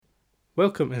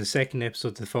Welcome to the second episode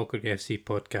of the Falkirk FC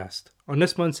podcast. On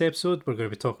this month's episode, we're going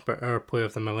to be talking about our player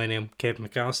of the millennium, Kevin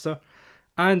McAllister,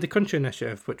 and the Crunchie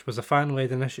Initiative, which was a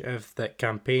fan-led initiative that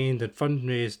campaigned and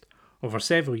fundraised over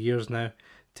several years now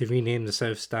to rename the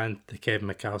South Stand the Kevin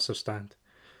McAllister Stand.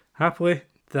 Happily,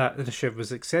 that initiative was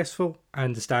successful,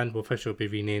 and the stand will officially be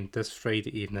renamed this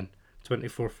Friday evening,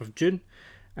 24th of June,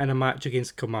 in a match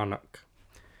against Kilmarnock.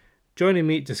 Joining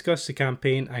me to discuss the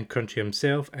campaign and Crunchie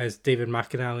himself is David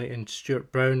McAnally and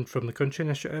Stuart Brown from the Crunchie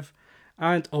Initiative,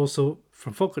 and also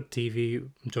from Falkirk TV,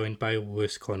 I'm joined by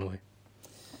Lewis Connolly.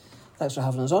 Thanks for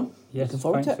having us on. Yes, looking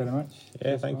forward to it. very much.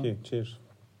 Yeah, thank you. Cheers.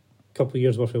 Couple of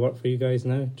years worth of work for you guys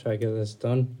now, try to get this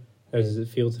done. How does it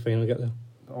feel to finally get there?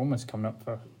 Almost coming up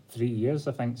for 3 years,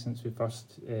 I think, since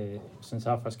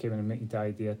I first came in and made the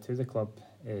idea to the club.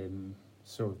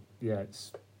 So yeah,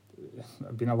 it's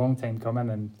been a long time coming,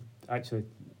 and actually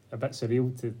a bit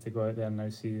surreal to go out there and now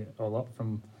see it all up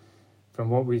from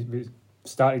what we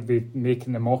started with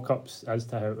making the mock-ups as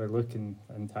to how it would look, and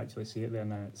to actually see it there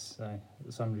now. It's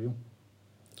unreal.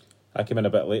 I came in a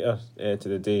bit later to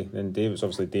the day than Dave. It was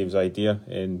obviously Dave's idea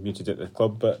and muted it at the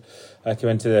club, but I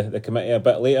came into the committee a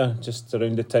bit later, just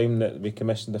around the time that we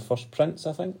commissioned the first prints,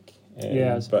 I think. But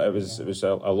it was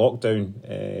a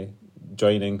lockdown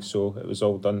joining, so it was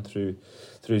all done through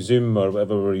Zoom or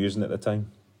whatever we were using at the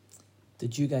time.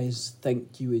 Did you guys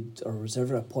think you would, or was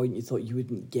there a point you thought you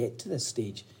wouldn't get to this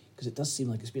stage? Because it does seem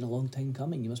like it's been a long time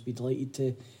coming. You must be delighted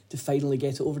to finally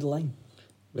get it over the line.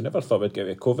 We never thought we'd get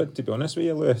with COVID, to be honest with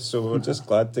you, Lewis. So we're just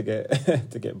glad to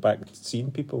get back seeing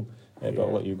people. But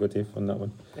I'll let you go, Dave, on that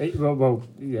one.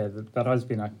 There has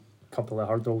been a couple of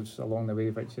hurdles along the way,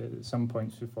 which at some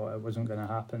points we thought it wasn't going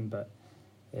to happen, but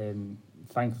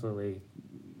thankfully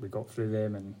we got through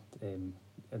them, and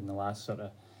in the last sort of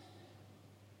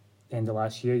end of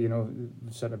last year,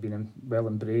 we've sort of been well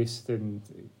embraced, and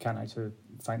can't actually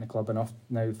thank the club enough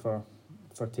now for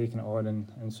taking it on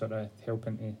and sort of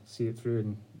helping to see it through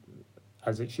and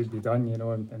as it should be done,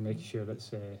 and making sure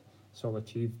it's all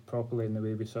achieved properly in the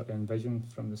way we sort of envisioned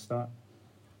from the start.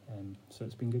 So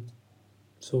it's been good.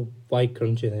 So why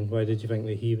Crunchie then? Why did you think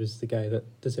that he was the guy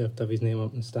that deserved to have his name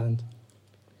up in the stand?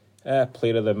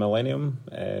 Player of the millennium,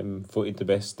 voted the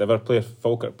best ever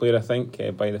Falkirk player, I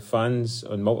think, by the fans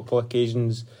on multiple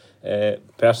occasions.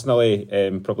 Personally,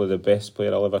 probably the best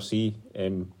player I'll ever see.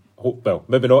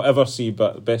 Maybe not ever see,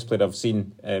 but the best player I've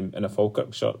seen in a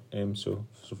Falkirk shirt. So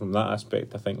from that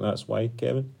aspect, I think that's why,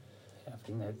 Kevin.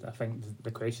 I think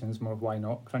the question is more why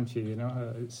not Crunchie.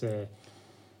 It's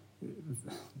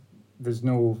there's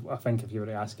no. I think if you were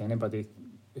to ask anybody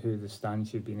who the stand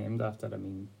should be named after, I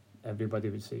mean, everybody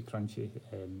would say Crunchie.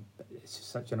 It's just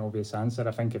such an obvious answer.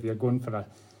 I think if you're going for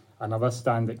another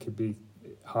stand, it could be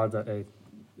harder to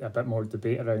a bit more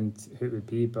debate around who it would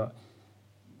be. But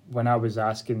when I was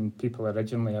asking people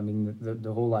originally, I mean,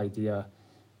 the whole idea,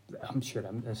 I'm sure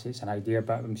it's an idea,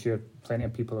 but I'm sure plenty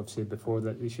of people have said before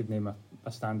that we should name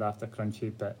a stand after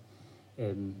Crunchie. But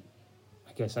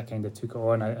I guess I kind of took it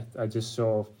on. I just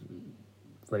saw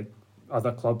like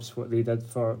other clubs, what they did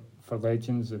for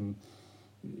legends, and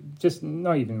just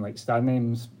not even like stand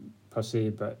names per se,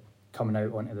 but coming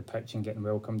out onto the pitch and getting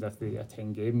welcomed if they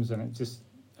attend games. And it just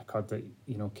occurred that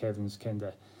Kevin's kind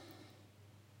of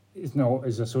is not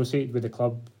as associated with the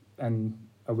club in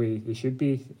a way he should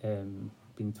be.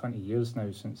 Been 20 years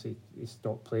now since he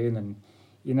stopped playing, and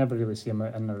you never really see him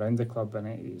out in and around the club, and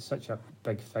it's such a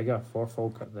big figure for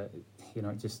Falkirk that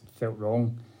it just felt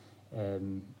wrong.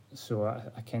 So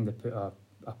I kind of put a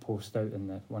post out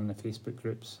in one of the Facebook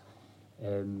groups,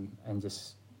 and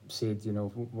just said,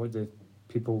 what do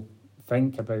people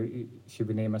think about should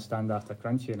we name a stand after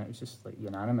Crunchie? And it was just like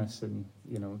unanimous, and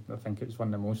I think it was one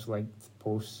of the most liked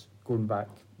posts going back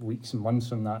weeks and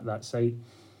months on that site.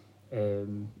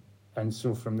 And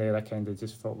so from there, I kind of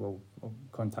just thought, well, I'll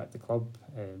contact the club.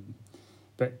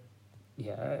 But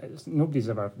yeah, nobody's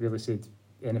ever really said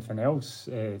anything else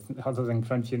other than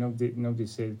Crunchie. Nobody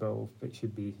said, well, it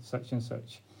should be such and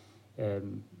such.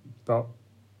 But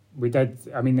we did.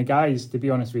 I mean, the guys, to be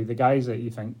honest with you, the guys that you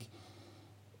think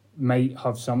might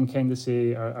have some kind of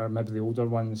say are maybe the older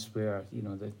ones, where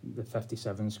the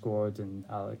 57 squad and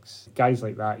Alex, guys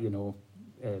like that,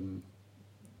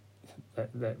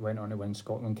 that went on to win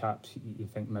Scotland caps. You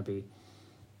think maybe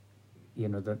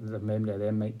the memory of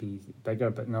them might be bigger,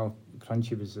 but no,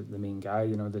 Crunchie was the main guy.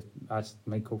 They asked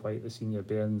Michael White, the senior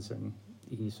Bairns, and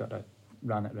he sort of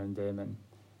ran it around them, and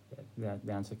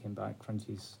the answer came back,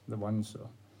 Crunchie's the one. So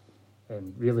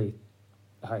really,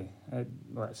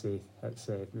 let's say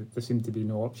there seemed to be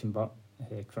no option but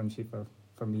Crunchie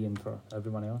for me and for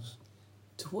everyone else.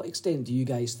 To what extent do you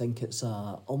guys think it's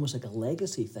almost like a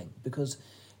legacy thing? Because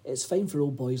it's fine for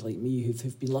old boys like me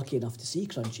who've been lucky enough to see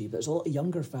Crunchie, but there's a lot of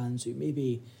younger fans who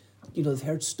maybe, they've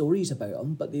heard stories about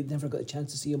him, but they've never got a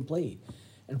chance to see him play.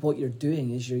 And what you're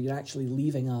doing is you're actually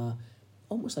leaving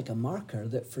almost like a marker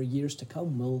that for years to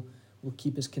come will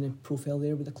keep his kind of profile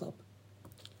there with the club.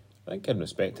 I think in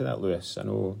respect to that, Lewis, I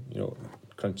know,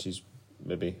 Crunchie's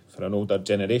maybe for an older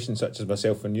generation such as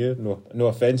myself and you, no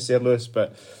offence there, Lewis,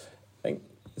 but I think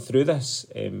through this,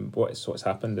 what's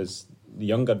happened is the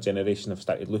younger generation have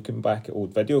started looking back at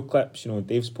old video clips.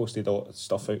 Dave's posted a lot of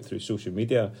stuff out through social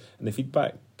media, and the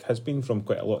feedback has been from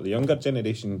quite a lot of the younger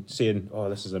generation saying, "Oh,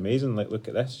 this is amazing! Like, look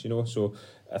at this," So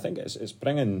I think it's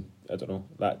bringing, I don't know,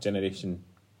 that generation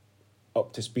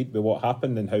up to speed with what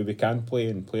happened and how we can play,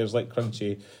 and players like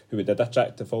Crunchie who we did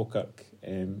attract to Falkirk.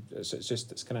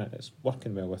 It's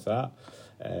working well with that.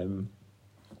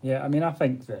 Yeah, I mean, I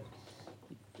think that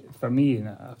for me, and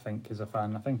I think as a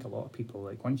fan, I think a lot of people,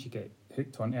 like, once you get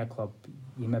hooked onto a club,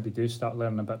 you maybe do start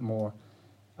learning a bit more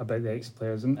about the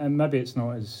ex-players, and maybe it's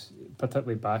not as,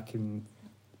 particularly back in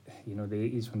the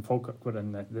 80s when Falkirk were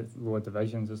in the lower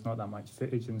divisions, there's not that much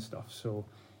footage and stuff, so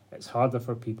it's harder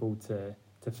for people to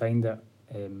find it.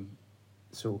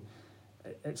 So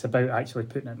it's about actually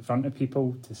putting it in front of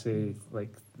people to say,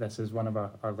 like, this is one of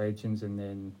our legends, and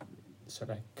then sort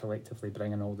of collectively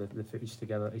bringing all the footage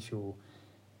together to show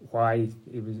why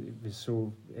it was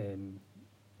so,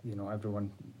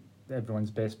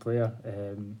 everyone's best player.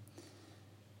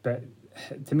 But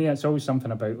to me, it's always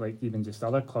something about, like, even just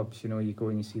other clubs. You go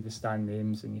and you see the stand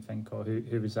names and you think, oh,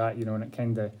 who was that? And it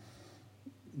kind of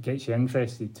gets you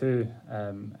interested too.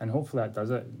 And hopefully that does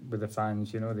it with the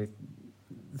fans. They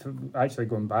actually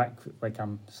going back, like,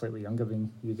 I'm slightly younger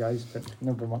than you guys, but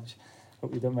never much.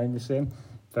 Hope you don't mind me saying.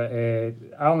 But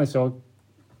I only saw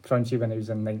Crunchie when he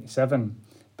was in '97.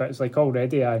 But it's like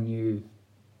already I knew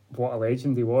what a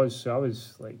legend he was, so I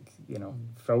was like,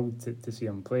 thrilled to see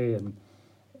him play, and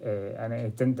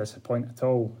it didn't disappoint at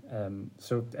all.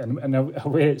 So in a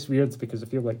way, it's weird because I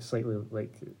feel like slightly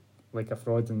like a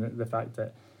fraud in the fact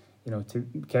that to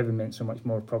Kevin meant so much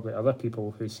more probably other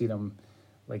people who seen him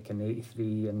like in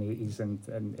 '83 and '80s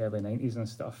and early '90s and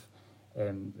stuff.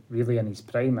 Really in his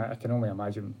prime, I can only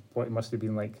imagine what he must have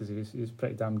been like, because he was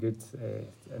pretty damn good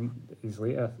in his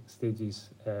later stages.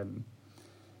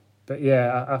 But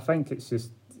yeah, I think it's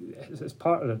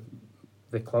part of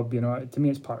the club. To me,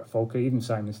 it's part of Falkirk. Even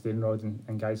Simon Stainrod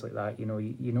and guys like that. You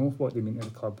know what they mean to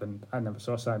the club. And I never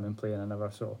saw Simon play, and I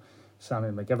never saw Sammy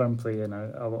McGivern play, and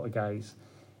a lot of guys.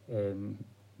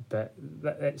 But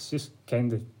it's just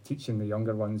kind of teaching the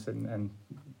younger ones, and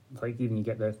like, even you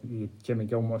get the Jimmy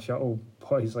Gilmore shuttle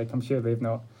boys, like, I'm sure they've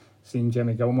not seen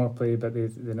Jimmy Gilmore play, but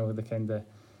they know the kind of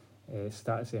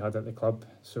status he had at the club.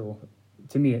 So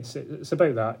to me, it's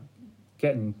about that,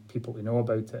 getting people to know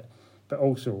about it, but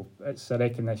also it's a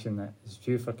recognition that is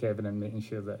due for Kevin, and making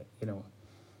sure that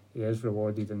he is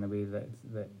rewarded in the way that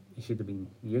he should have been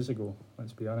years ago.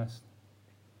 Let's be honest.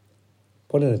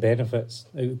 One of the benefits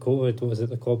out of COVID was that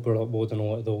the club were uploading a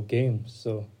lot of the old games.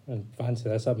 So, and fancy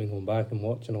this, I've been going back and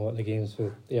watching a lot of the games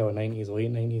for the early 90s,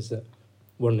 late 90s that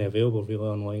weren't available really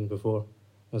online before.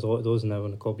 There's a lot of those now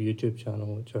on the club YouTube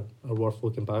channel, which are worth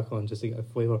looking back on just to get a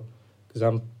flavour. Because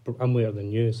I'm later than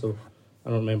you, so I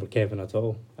don't remember Kevin at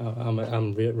all. I'm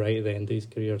right at the end of his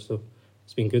career, so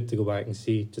it's been good to go back and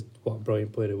see just what a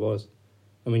brilliant player he was.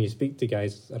 And when you speak to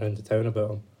guys around the town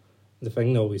about him, the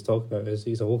thing they always talk about is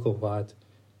he's a local lad,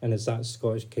 and it's that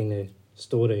Scottish kind of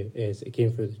story is it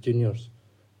came through the juniors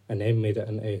and then made it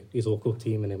into his local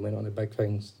team and then went on to big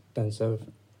things down south.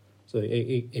 So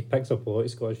he picks up a lot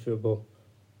of Scottish football,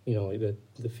 like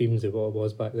the themes of what it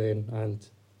was back then, and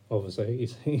obviously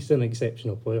he's an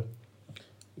exceptional player.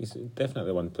 He's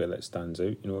definitely one player that stands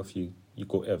out. If you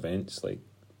go to events like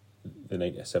the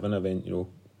 '97 event,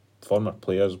 former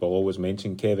players will always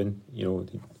mention Kevin.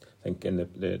 I think in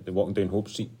the Walking Down Hope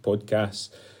Street podcast,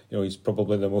 he's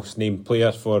probably the most named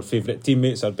player for favourite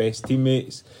teammates or best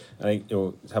teammates. I think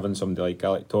having somebody like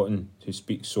Alec Totten who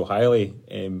speaks so highly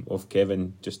of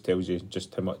Kevin just tells you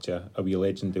just how much a wee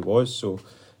legend he was. So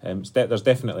there's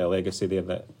definitely a legacy there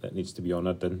that needs to be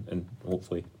honoured, and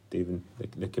hopefully Dave and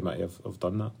the committee have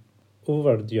done that.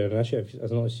 Over your initiative,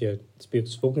 I've noticed you've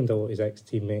spoken to a lot of his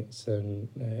ex-teammates and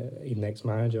even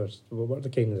ex-managers. What are the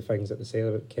kind of the things that they say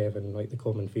about Kevin, like the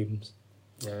common themes?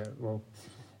 Yeah, well,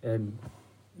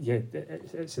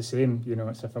 it's the same.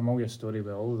 It's a familiar story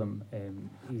with all of them.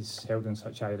 He's held in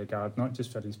such high regard, not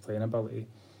just for his playing ability,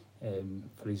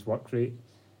 for his work rate,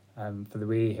 for the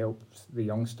way he helped the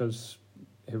youngsters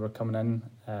who were coming in,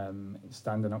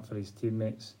 standing up for his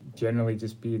teammates, generally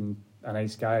just being a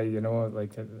nice guy, you know,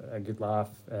 like a good laugh.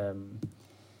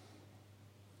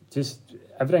 Just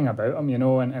everything about him, you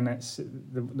know, and it's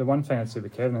the one thing I'd say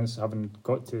with Kevin is having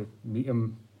got to meet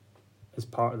him as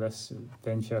part of this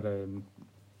venture.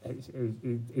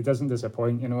 He doesn't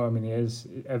disappoint, you know. I mean, he is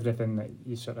everything that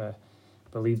you sort of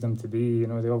believed him to be. You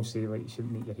know, they obviously like you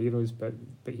shouldn't meet your heroes, but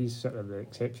he's sort of the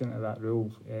exception to that rule.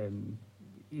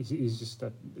 He's just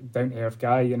a down to earth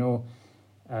guy, you know.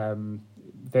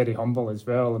 Very humble as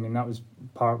well. I mean, that was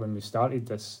part when we started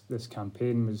this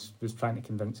campaign was trying to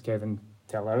convince Kevin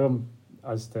to allow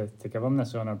us to give him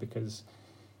this honour, because,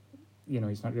 you know,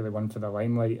 he's not really one for the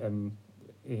limelight, and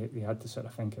he had to sort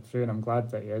of think it through, and I'm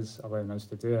glad that he is allowing us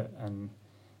to do it, and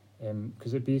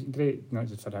because it'd be great not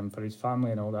just for him, for his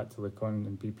family and all that, to look on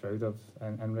and be proud of,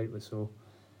 and rightly so.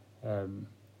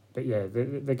 But yeah,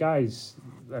 the guys,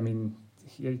 I mean,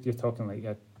 you're talking like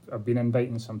I've been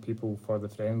inviting some people for the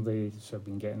friendly, so I've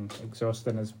been getting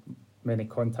exhausting as many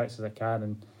contacts as I can,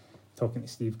 and talking to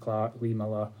Steve Clark, Lee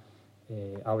Miller,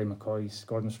 Ali McCoy,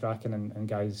 Gordon Strachan, and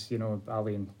guys, you know,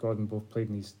 Ali and Gordon both played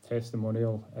in his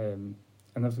testimonial, and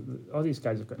all these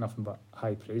guys have got nothing but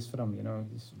high praise for him, you know.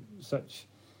 He's such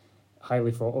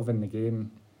highly thought of in the game,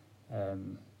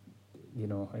 you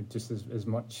know, just as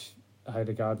much high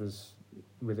regard as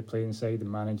with the playing side and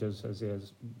managers as he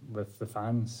is with the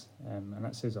fans, and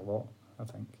that says a lot, I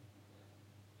think.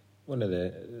 One of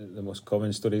the most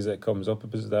common stories that comes up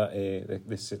was that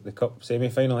the cup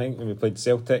semi-final, I think, when we played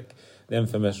Celtic, the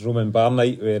infamous Roman Bar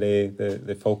night, where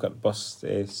the Falkirk bus,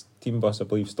 team bus, I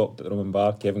believe, stopped at the Roman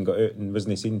Bar. Kevin got out and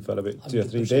wasn't seen for about 2 or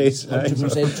 3 days.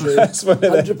 100% true.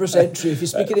 100% true. If you're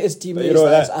speaking to his teammates, you know,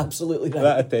 that's absolutely right.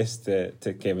 That attests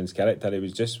to Kevin's character. He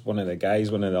was just one of the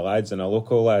guys, one of the lads, and a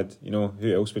local lad. You know,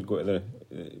 who else would go to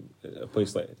a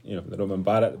place like, you know, the Roman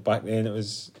Bar back then? It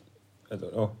was, I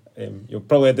don't know. You'll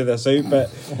probably edit this out,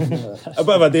 but a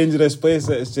bit of a dangerous place,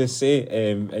 let's just say.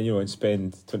 And you know, and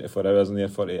spend 24 hours in there,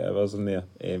 48 hours in there,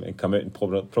 and come out and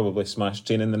probably smash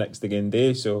training the next again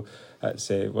day. So that's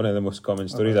one of the most common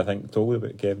stories I think told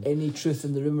about Kevin. Any truth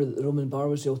in the rumour that the Roman Bar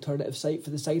was the alternative site for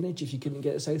the signage if you couldn't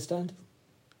get a South Stand?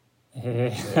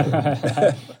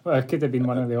 Well, it could have been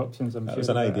one of the options. I'm that sure. Was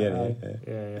an idea.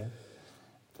 Yeah.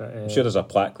 But, I'm sure there's a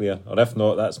plaque there, or if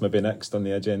not, that's maybe next on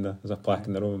the agenda. There's a plaque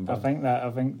in the Roman Bar.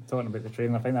 I think talking about the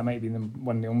training, I think that might be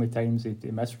one of the only times he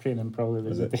missed training. Probably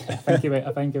was it? I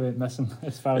think he went missing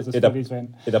as far as the stories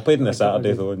went. He'd have played on the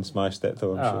Saturday though and smashed it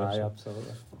though. I'm sure.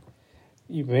 Absolutely.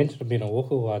 You mentioned being a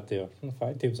local lad there. The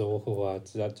fact he was a local lad,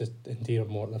 that just endeared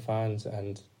more to the fans,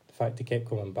 and the fact he kept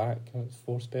coming back. It was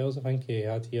 4 spells I think he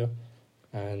had here,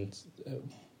 and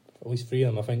at least 3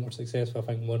 of them I think were successful. I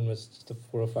think one was just a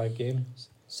 4 or 5 games.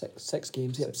 Six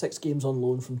games, yeah. 6 games on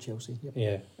loan from Chelsea. Yep.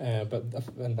 Yeah, but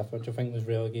which I think was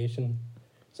relegation.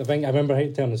 So I remember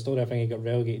telling the story. I think he got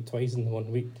relegated twice in the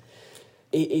 1 week.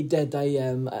 He did. I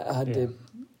had the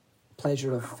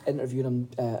pleasure of interviewing him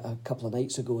a couple of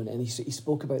nights ago, and he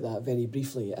spoke about that very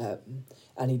briefly.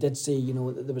 And he did say, you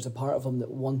know, that there was a part of him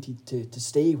that wanted to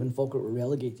stay when Falkirk were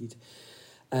relegated.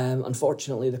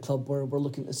 Unfortunately, the club were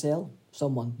looking to sell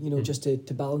someone, you know, just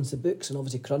to balance the books, and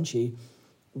obviously Crunchie,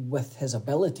 with his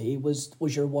ability, was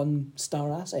your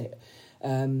 1-star asset.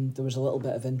 There was a little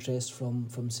bit of interest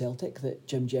from Celtic that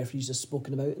Jim Jeffries has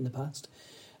spoken about in the past,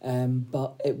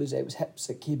 but it was Hibs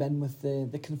that came in with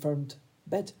the confirmed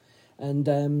bid, and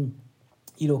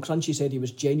you know, Crunchie said he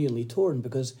was genuinely torn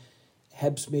because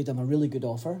Hibs made him a really good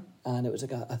offer, and it was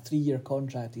like a 3-year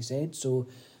contract, he said. So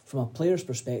from a player's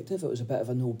perspective, it was a bit of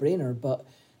a no-brainer, but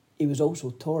he was also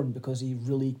torn because he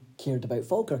really cared about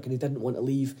Falkirk and he didn't want to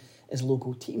leave his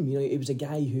local team. You know, he was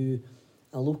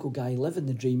a local guy living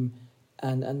the dream,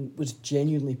 and was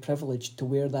genuinely privileged to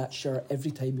wear that shirt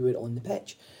every time he went on the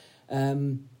pitch.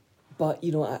 But,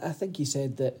 you know, I think he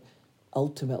said that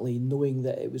ultimately, knowing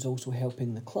that it was also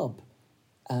helping the club,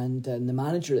 and the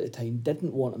manager at the time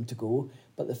didn't want him to go,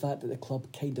 but the fact that the club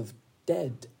kind of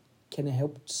did kind of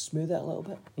helped smooth it a little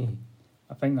bit. Mm.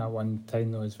 I think that one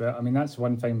time though as well, I mean, that's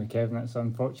one thing with Kevin, it's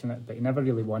unfortunate, but he never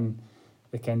really won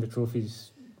the kind of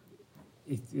trophies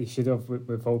he should have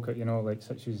with Falkirk, you know, like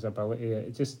such his ability.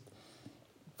 It just,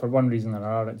 for one reason or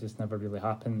another, it just never really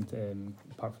happened,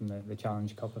 apart from the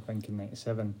Challenge Cup, I think, in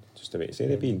 97. Just about to say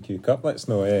the B&Q Cup, let's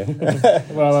know.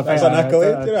 Well, I think that's an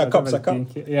accolade, a cup's a cup.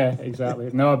 Yeah,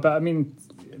 exactly. No, but I mean,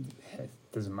 it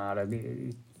doesn't matter.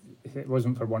 It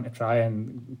wasn't for one to try,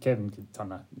 and Kevin could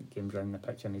turn a game around the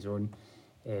pitch on his own.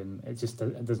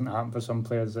 It doesn't happen for some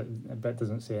players. It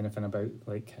doesn't say anything about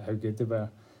like how good they were.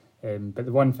 But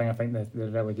the one thing I think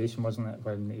the relegation wasn't it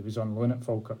when he was on loan at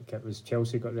Falkirk. It was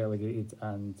Chelsea got relegated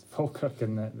and Falkirk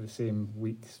in the same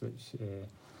weeks, which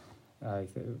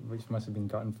which must have been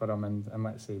gutting for him, and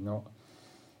let's say not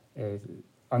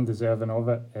undeserving of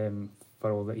it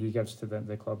for all that he gives to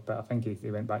the club. But I think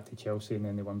he went back to Chelsea and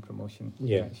then they won promotion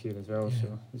next year as well. Yeah.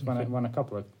 So he's won a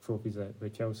couple of trophies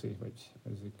with Chelsea, which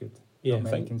is a good. Yeah, I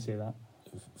think you can say that.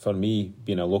 For me,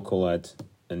 being a local lad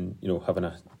and having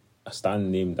a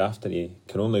stand named after you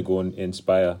can only go and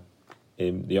inspire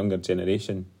the younger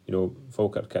generation.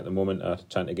 Falkirk at the moment are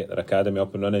trying to get their academy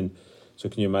up and running. So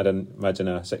can you imagine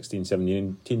a 16,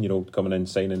 17-year-old coming in,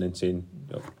 signing and saying,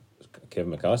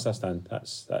 Kevin McAllister stand,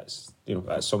 that's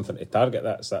something to target.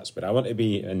 That's where I want to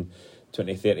be in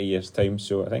 20, 30 years' time.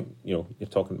 So I think, you're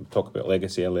talk about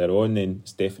legacy earlier on, then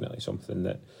it's definitely something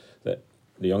that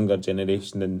the younger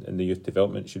generation and the youth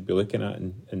development should be looking at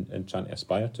and trying to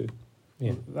aspire to.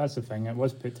 Yeah, that's the thing. It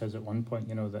was put to us at one point,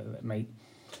 that it might,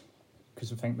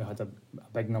 because I think we had a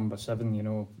big number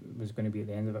 7, was going to be at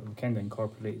the end of it. We kind of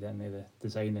incorporated it into the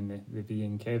design and the V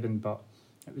in Kevin, but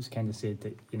it was kind of said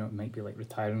that, it might be like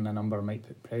retiring a number, might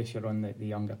put pressure on the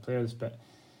younger players. But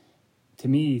to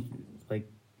me, like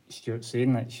Stuart's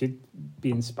saying, it should be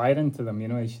inspiring to them.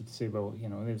 He should say, well,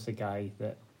 there's a guy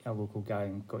a local guy,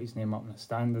 and got his name up in the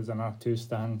stand as an R2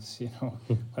 stands,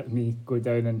 let me go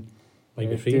down and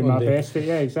do my best.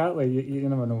 Yeah, exactly. You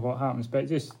never know what happens, but it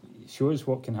just shows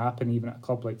what can happen even at a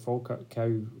club like Falkirk,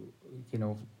 how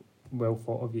well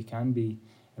thought of you can be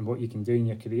and what you can do in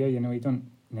your career. You don't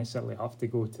necessarily have to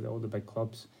go to all the big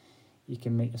clubs. You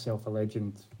can make yourself a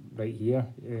legend right here,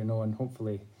 and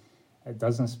hopefully it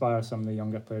does inspire some of the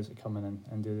younger players to come in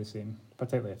and do the same,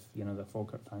 particularly if they're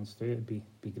Falkirk fans too. It'd be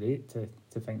great to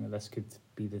think that this could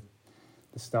be the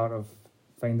start of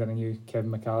finding a new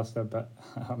Kevin McAllister, but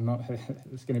I'm not.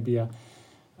 It's going to be a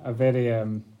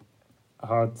very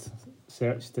hard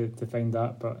search to find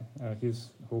that, but he's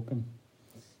hoping.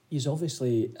 He's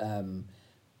obviously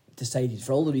decided,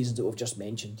 for all the reasons that we've just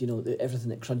mentioned, everything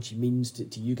that Crunchie means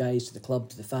to you guys, to the club,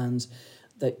 to the fans,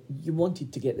 that you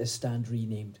wanted to get this stand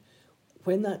renamed.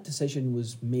 When that decision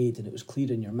was made and it was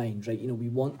clear in your mind, right, we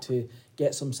want to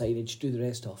get some signage, do the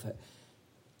rest of it,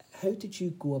 how did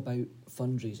you go about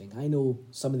fundraising? I know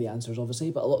some of the answers, obviously,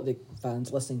 but a lot of the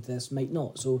fans listening to this might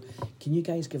not. So can you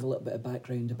guys give a little bit of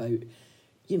background about,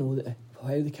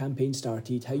 how the campaign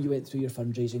started, how you went through your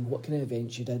fundraising, what kind of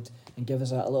events you did, and give us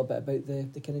a little bit about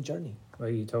the kind of journey? What are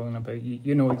you talking about?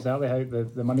 You know exactly how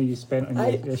the money you spent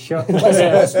on your shirt.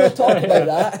 Let's not talk about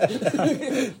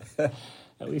that.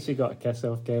 At least you got a kiss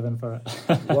off Kevin for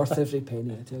it. Worth every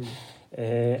penny, I tell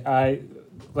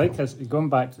you. Going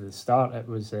back to the start, it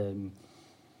was,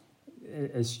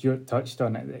 as Stuart touched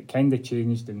on, it kind of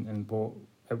changed in what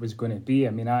it was going to be. I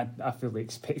mean, I fully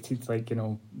expected,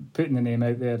 putting the name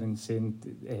out there and saying,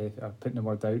 or putting the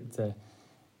word out to,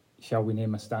 shall we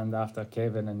name a stand after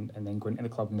Kevin, and then going to the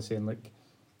club and saying, look,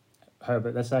 how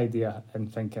about this idea,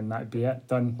 and thinking that'd be it,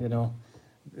 done,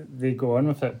 They go on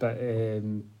with it, but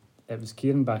it was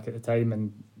Kieran back at the time,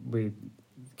 and we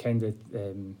kind of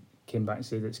came back and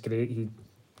said it's great. He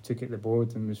took it to the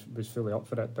board and was fully up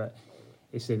for it, but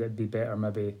he said it'd be better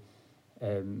maybe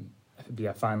if it'd be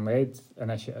a fan-led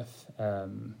initiative,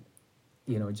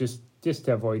 just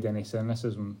to avoid any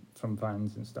cynicism from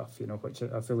fans and stuff, which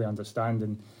I fully understand.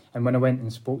 And when I went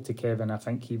and spoke to Kevin, I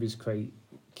think he was quite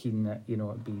keen that,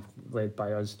 it'd be led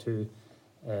by us too,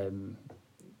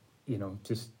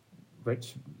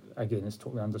 which again is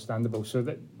totally understandable. So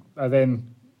that I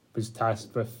then was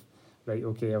tasked with, right,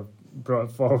 okay, I've brought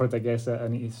it forward, I guess I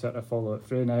need to sort of follow it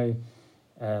through now.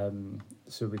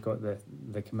 So we got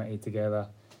the committee together,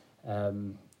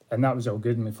 and that was all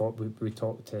good, and we thought we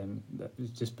talked, that was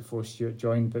just before Stuart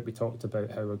joined, but we talked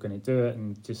about how we're going to do it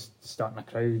and just starting a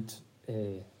crowd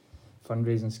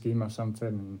fundraising scheme or something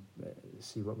and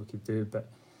see what we could do. But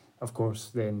of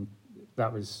course then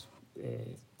that was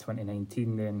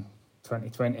 2019, then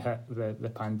 2020 hit, the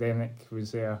pandemic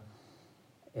was there,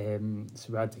 so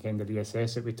we had to kind of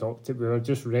reassess it. We were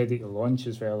just ready to launch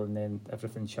as well, and then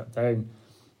everything shut down.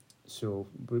 So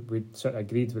we sort of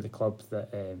agreed with the club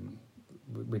that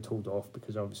we'd hold off,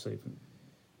 because obviously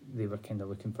they were kind of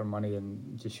looking for money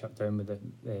and just shut down with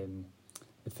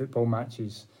the football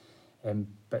matches.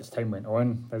 But as time went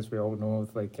on, as we all know,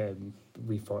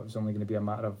 we thought it was only going to be a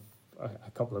matter of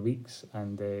a couple of weeks,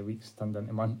 and weeks turned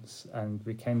into months, and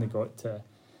we kind of got to,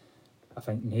 I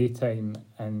think, May time,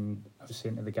 and I was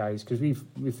saying to the guys, because we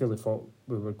fully thought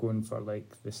we were going for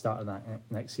the start of that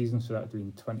next season, so that would be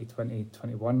in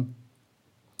 2020-21,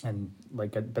 and by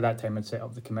that time I'd set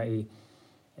up the committee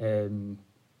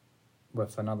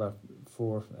with another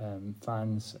 4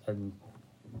 fans, and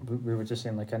we were just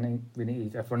saying we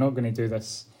need, if we're not going to do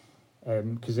this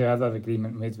Because the other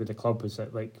agreement made with the club was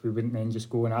that like we wouldn't then just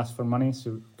go and ask for money,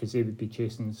 so because they would be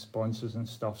chasing sponsors and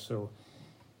stuff. So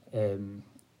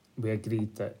we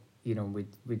agreed that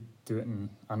we'd do it in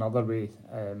another way,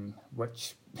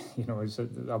 which is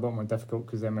a lot more difficult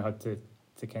because then we had to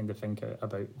kind of think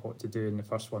about what to do. And the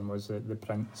first one was the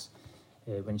prints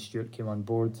when Stuart came on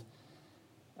board.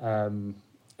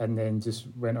 And then just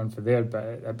went on for there, but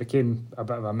it became a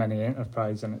bit of a mini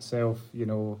enterprise in itself, the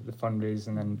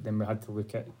fundraising, and then we had to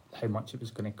look at how much it was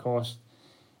going to cost,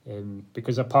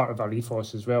 because a part of our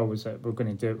ethos as well was that we're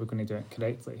going to do it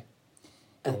correctly.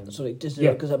 Sorry, just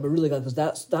because I'm really glad,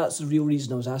 because that's the real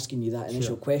reason I was asking you that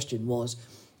initial question was,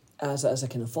 as a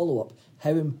kind of follow-up,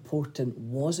 how important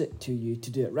was it to you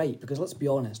to do it right? Because let's be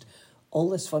honest,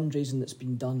 all this fundraising that's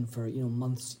been done for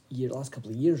months, last couple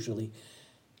of years really,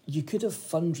 you could have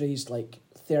fundraised like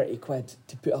 30 quid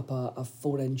to put up a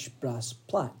 4-inch brass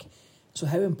plaque. So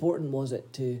how important was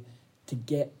it to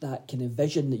get that kind of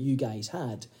vision that you guys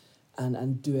had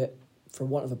and do it, for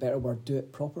want of a better word, do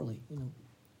it properly,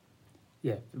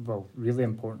 Yeah, well, really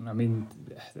important. I mean,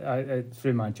 I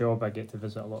through my job, I get to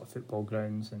visit a lot of football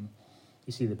grounds, and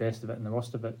you see the best of it and the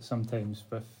worst of it sometimes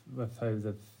with how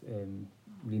they've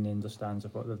renamed the stands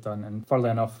of what they've done. And funnily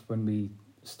enough, when we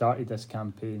started this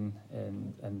campaign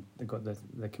and they got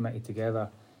the committee together,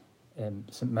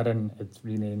 St Mirren had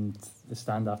renamed the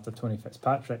stand after Tony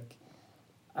Fitzpatrick,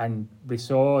 and we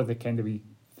saw the kind of wee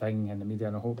thing in the media,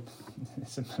 and I hope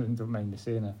St Mirren don't mind me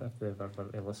saying if they ever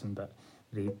listen, but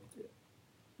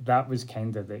that was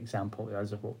kind of the example to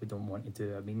us of what we don't want to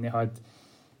do. I mean, they had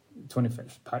Tony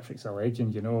Fitzpatrick's a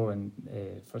legend, and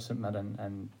for St Mirren,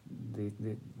 and they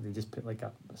just put like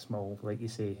a small, like you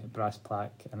say, brass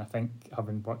plaque. And I think,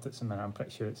 having worked at St Mirren, I'm pretty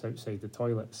sure it's outside the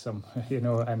toilets somewhere,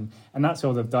 and that's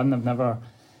all they've done. They've never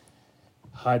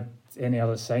had any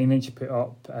other signage put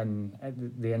up, and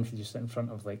they introduced it in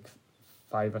front of like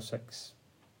 5 or 6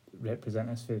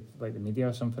 representatives for like the media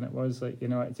or something. It was like,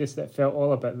 it felt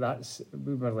all about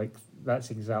we were like,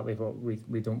 that's exactly what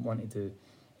we don't want to do.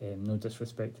 No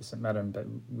disrespect to St Mirren, but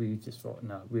we just thought,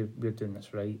 no, we're doing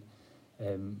this right.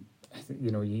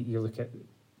 You look at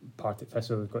Partick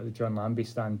Thistle, they've got the John Lambie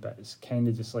stand, but it's kind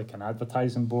of just like an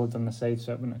advertising board on the side,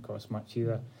 so it wouldn't have cost much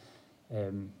either.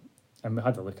 And we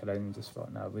had a look around and just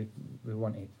thought, no, we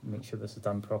want to make sure this is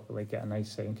done properly, get a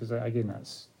nice sign, because again,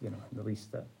 that's the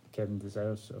least that Kevin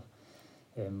deserves. So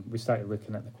we started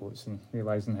looking at the quotes and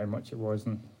realising how much it was,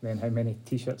 and then how many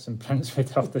T-shirts and prints we'd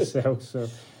have to sell. So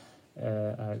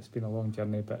it's been a long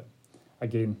journey, but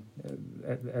again,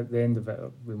 at the end of it,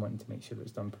 we wanted to make sure it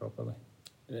was done properly.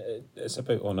 It's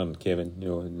about honouring Kevin.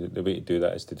 The way to do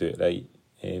that is to do it right,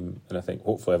 and I think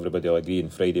hopefully everybody will agree on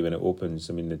Friday when it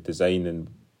opens. I mean, the design and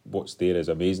what's there is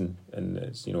amazing, and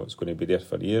it's it's going to be there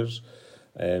for years.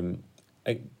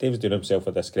 Dave's doing himself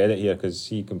a discredit here because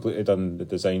he completely done the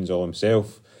designs all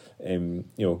himself.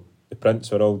 The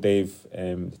prints were all Dave,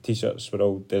 the T-shirts were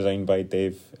all designed by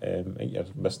Dave. I think you're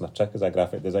missing a trick as a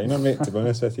graphic designer, mate, to be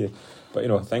honest with you. But,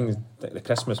 things like the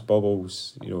Christmas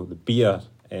baubles, the beer,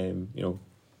 there's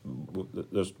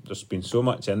been so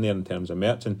much in there in terms of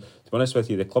merch. And to be honest with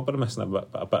you, the club are missing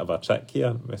a bit of a trick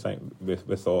here. We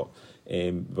thought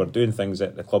we're doing things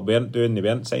that the club weren't doing. They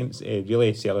weren't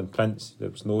really selling prints. There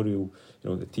was no real,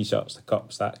 the T-shirts, the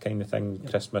cups, that kind of thing.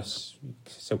 Yeah.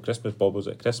 Sell Christmas baubles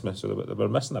at Christmas. So they were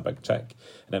missing a big trick.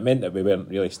 And it meant that we weren't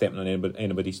really stepping on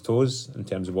anybody's toes in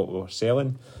terms of what we were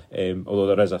selling. Although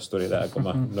there is a story that I got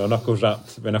my knuckles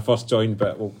wrapped when I first joined,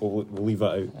 but we'll leave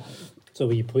that out. So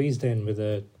were you pleased then with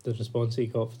the response that you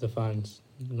got for the fans,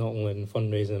 not only in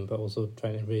fundraising but also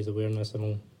trying to raise awareness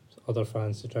among other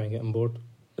fans to try and get on board?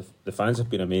 The fans have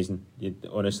been amazing.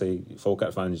 Honestly,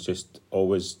 Falkirk fans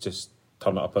always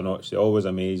turn it up a notch. They always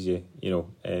amaze you.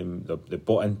 They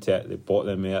bought into it, they bought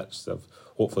the merch, they're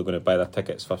hopefully going to buy their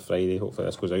tickets for Friday. Hopefully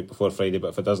this goes out before Friday, but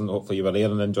if it doesn't, hopefully you were there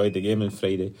and enjoyed the game on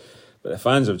Friday. But the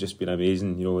fans have just been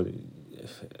amazing.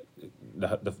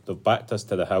 They've backed us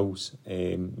to the house.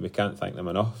 We can't thank them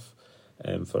enough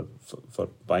for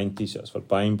buying T-shirts, for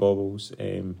buying baubles.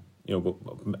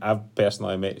 I've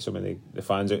personally met some of the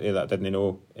fans out there that I didn't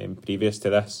know previous to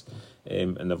this,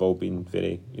 and they've all been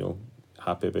very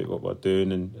happy about what we're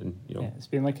doing, and Yeah, it's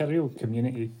been like a real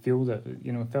community feel that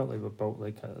felt like we've built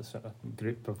like a sort of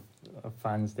group of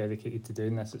fans dedicated to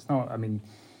doing this. It's not, I mean,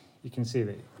 you can say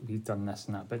that we've done this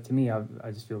and that, but to me, I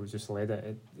just feel we've just led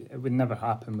it. It would never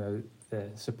happen without the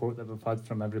support that we've had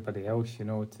from everybody else,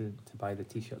 to buy the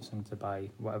T-shirts and to buy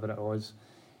whatever it was.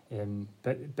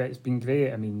 But it's been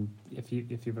great. I mean, if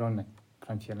you were on the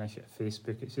Crunchie Initiative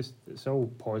Facebook, it's all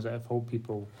positive. All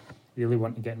people really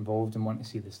want to get involved and want to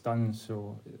see this done.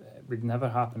 So it would never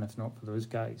happen if not for those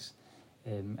guys.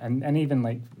 And even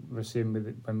like we're saying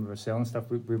when we were selling stuff,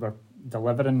 we were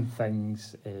delivering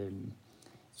things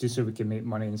just so we could make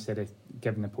money instead of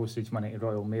giving the postage money to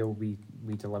Royal Mail. We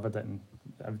delivered it, and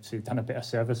I would say done a better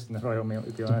service than the Royal Mail,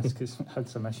 to be honest, because I had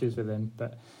some issues with them.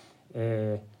 But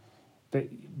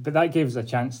that gave us a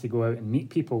chance to go out and meet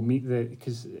people,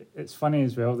 because it's funny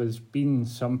as well. There's been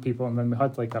some people, and when we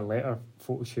had like a letter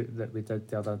photo shoot that we did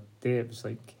the other day, it was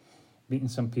like meeting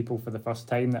some people for the first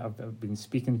time that I've been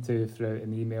speaking to through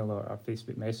an email or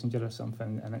Facebook Messenger or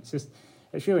something, and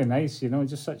it's really nice,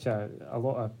 just such a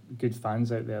lot of good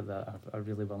fans out there that are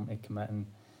really willing to commit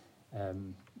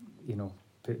and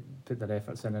put their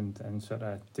efforts in and sort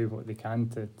of do what they can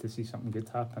to see something good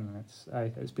happen.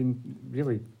 And it's been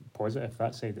really positive.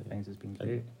 That side of things has been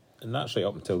great. And that's right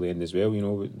up until the end as well.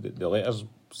 The letters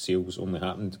sales only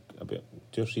happened about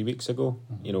 2 or 3 weeks ago,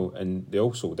 and they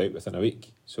all sold out within a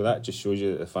week. So that just shows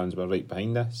you that the fans were right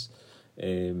behind this.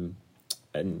 And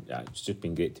it's just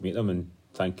been great to meet them, and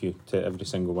thank you to every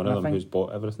single one of them who's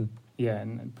bought everything. Yeah,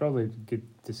 and probably good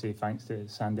to say thanks to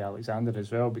Sandy Alexander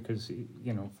as well, because,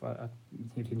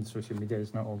 reading social media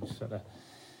is not always sort of,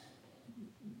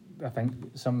 I think,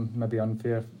 some maybe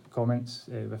unfair comments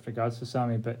with regards to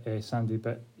Sandy,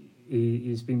 but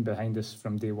he's been behind us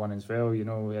from day one as well.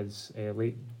 His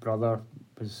late brother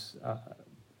was,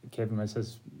 Kevin was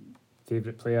his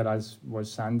favourite player, as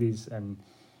was Sandy's, and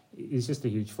he's just a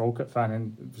huge Falkirk fan,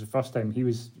 and it was the first time he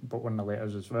bought one of the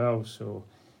letters as well, so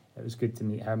it was good to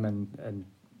meet him, and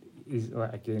he's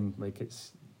again,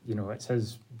 it's it's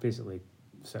his, basically,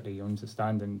 sort of he owns the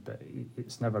standing, but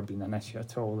it's never been an issue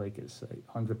at all. It's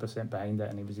 100% behind it,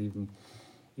 and he was even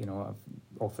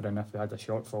offering if we had a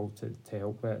shortfall to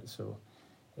help with it. So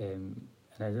and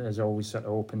has always sort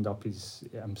of opened up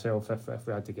himself if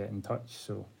we had to get in touch.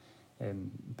 So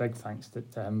big thanks to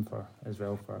him for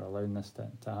allowing this to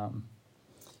happen.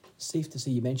 Safe to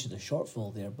say you mentioned a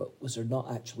shortfall there, but was there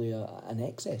not actually an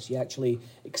excess? You actually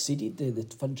exceeded the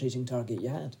fundraising target you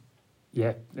had.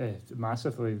 Yeah,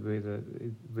 massively.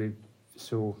 The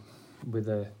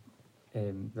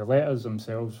letters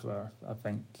themselves were, I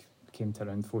think, came to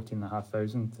around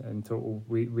 14,500 in total.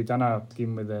 We done a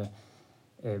scheme with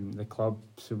the club,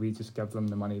 so we just give them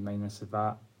the money minus the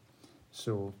VAT.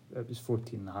 So it was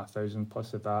 14,500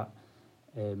 plus the VAT,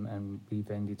 and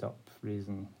we've ended up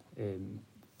raising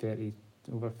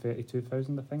over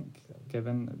 32,000, I think.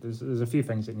 Given there's a few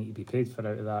things that need to be paid for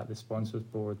out of that, the sponsors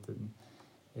board,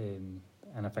 and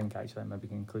I think actually it maybe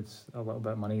includes a little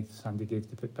bit of money Sandy gave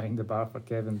to put behind the bar for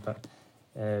Kevin, but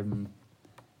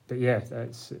yeah,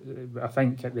 I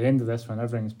think at the end of this, when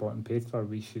everything's bought and paid for,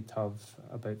 we should have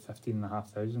about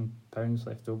 £15,500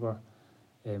 left over,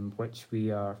 which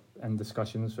we are in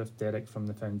discussions with Derek from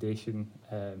the foundation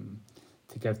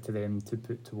to give to them to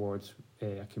put towards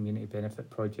a community benefit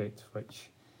project, which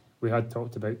we had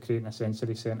talked about creating a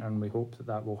sensory centre, and we hope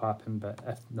that will happen, but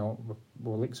if not,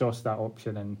 we'll exhaust that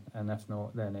option, and if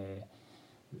not, then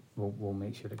we'll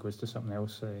make sure it goes to something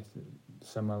else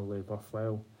similarly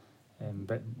worthwhile.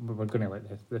 But we're going to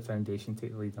let the foundation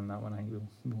take the lead on that one. I think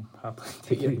we'll happily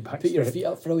take it back. Put your feet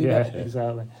up for a wee bit. bit. Yeah,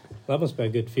 exactly. That must be a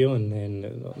good feeling then,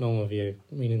 not only have you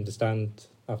meaning to stand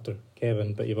after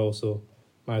Kevin, but you've also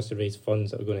managed to raise funds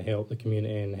that are going to help the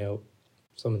community and help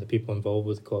some of the people involved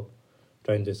with the club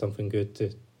try and do something good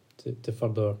to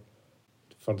further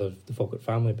the Falkirk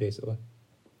family, basically.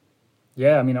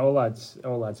 Yeah, I mean, it all adds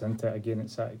into it. Again,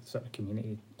 it's that sort of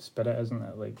community spirit, isn't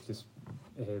it? Just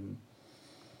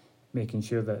making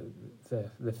sure that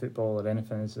the football or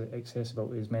anything is accessible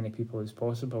to as many people as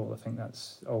possible. I think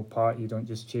that's all part. You don't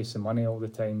just chase the money all the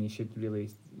time. You should really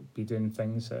be doing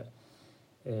things that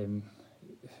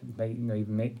might not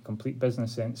even make complete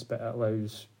business sense, but it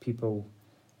allows people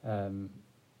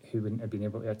who wouldn't have been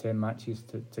able to attend matches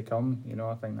to come.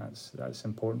 I think that's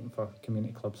important for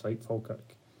community clubs like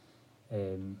Falkirk.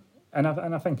 And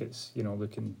I think it's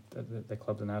looking at the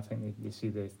club, and I think they see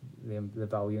the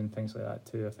value and things like that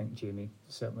too. I think Jamie,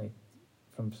 certainly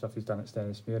from stuff he's done at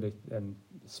Stennismuir and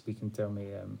speaking to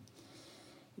him,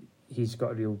 he's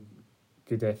got a real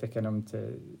good ethic in him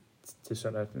to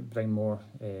sort of bring more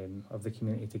of the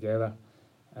community together,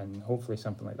 and hopefully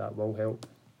something like that will help.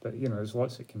 But there's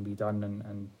lots that can be done,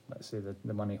 and let's say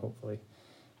the money hopefully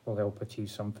will help achieve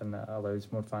something that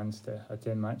allows more fans to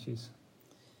attend matches.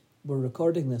 We're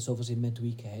recording this obviously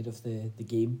midweek ahead of the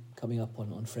game coming up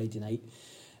on Friday night.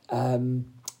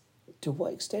 To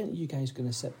what extent are you guys going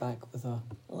to sit back with a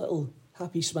little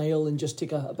happy smile and just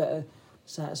take a bit of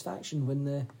satisfaction when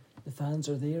the fans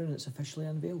are there and it's officially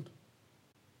unveiled?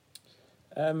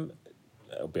 It'll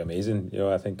be amazing.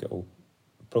 I think it'll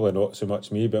probably not so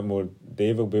much me, but more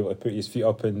Dave will be able to put his feet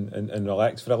up and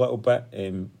relax for a little bit.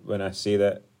 When I say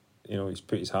that, he's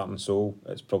put his heart and soul,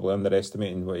 it's probably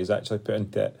underestimating what he's actually put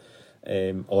into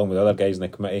it, along with other guys in the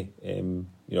committee,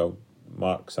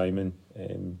 Mark, Simon,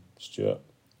 Stuart.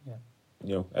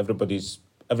 Yeah. Everybody's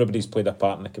played a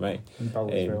part in the committee. And Bill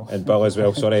as well. And Bill as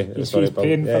well, sorry. He's Bill.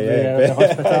 paying for the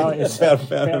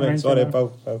hospitality. Sorry,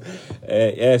 Bill.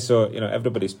 So,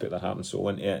 everybody's put their heart and soul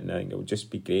into it, and I think it'll just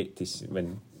be great to see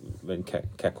when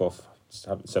kick off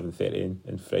at 7:30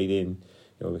 and Friday, and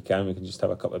we can just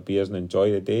have a couple of beers and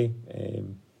enjoy the day.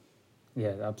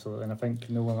 Yeah, absolutely, and I think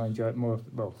no one will enjoy it more.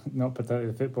 Well, not particularly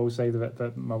the football side of it,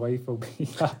 but my wife will be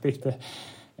happy to. I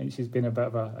think she's been a bit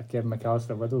of a Kevin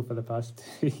McAllister widow for the past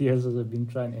 2 years as I've been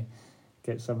trying to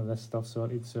get some of this stuff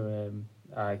sorted. So,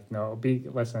 it'll be.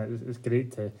 Listen, it's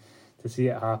great to see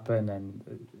it happen,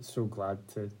 and so glad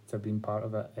to have been part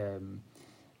of it.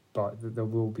 But there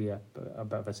will be a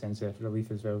bit of a sense of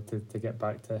relief as well to get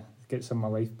back to get some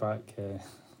of my life back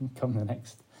come the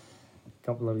next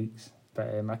couple of weeks. But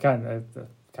I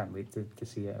can't wait to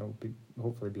see it. It'll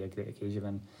hopefully be a great occasion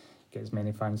and get as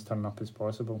many fans turning up as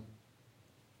possible.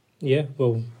 Yeah,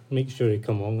 well, make sure you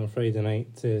come along on Friday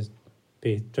night to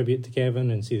pay tribute to Kevin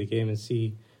and see the game and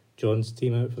see John's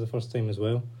team out for the first time as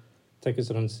well. Tickets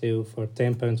are on sale for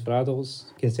 £10 for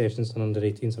adults, concessions on under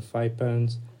 18s are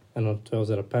 £5 and on 12s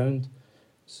are £1.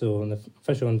 So an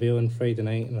official unveiling Friday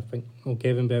night, and I think will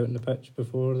Kevin be out on the pitch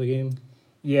before the game?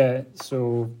 Yeah,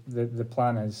 so the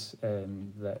plan is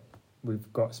that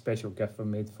we've got a special gift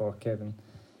made for Kevin.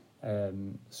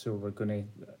 So we're going to,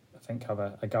 I think, have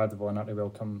a guard of honour to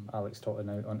welcome Alex Totten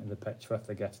out onto the pitch with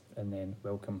the gift, and then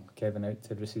welcome Kevin out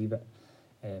to receive it.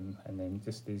 And then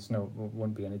just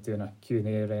won't be any doing a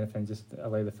Q&A or anything, just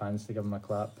allow the fans to give him a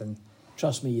clap. And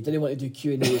trust me, you didn't want to do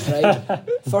Q&As, right?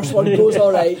 First one goes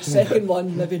all right, second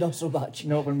one maybe not so much.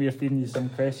 Not when we're feeding you some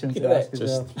questions to ask as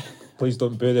well. Please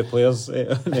don't boo the players.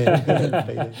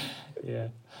 Yeah,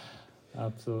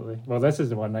 absolutely. Well, this is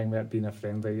the one thing about being a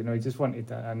friendly. He just wanted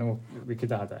to, I know we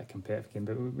could have had a competitive game,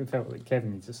 but we felt like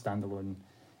Kevin needs a standalone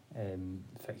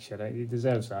fixture. He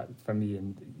deserves that for me,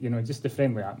 and just the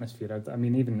friendly atmosphere. I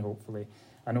mean, even hopefully,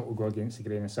 I know it will go against the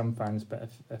grain of some fans, but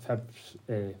if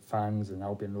Hibs fans and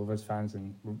Albion Rovers fans,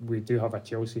 and we do have a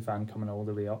Chelsea fan coming all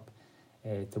the way up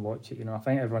to watch it, I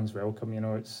think everyone's welcome.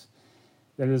 It's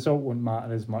the result won't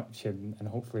matter as much, and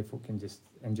hopefully folk can just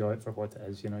enjoy it for what it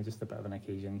is. Just a bit of an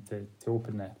occasion to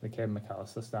open the Kevin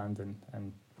McAllister stand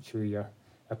and show your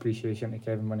appreciation to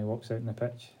Kevin when he walks out on the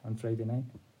pitch on Friday night.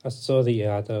 I saw that you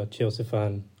had a Chelsea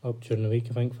fan up during the week,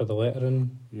 I think, for the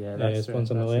lettering. Yeah, that's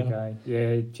the guy.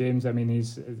 Yeah, James, I mean,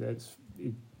 he's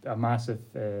a massive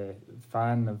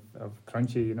fan of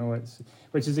Crunchie,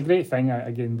 which is a great thing.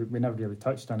 Again, we never really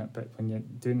touched on it, but when you're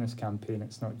doing this campaign,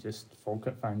 it's not just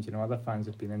Falkirk fans, other fans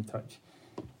have been in touch.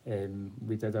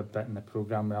 We did a bit in the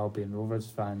programme with Albion Rovers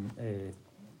fan.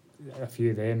 A few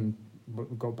of them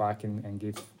got back and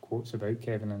gave quotes about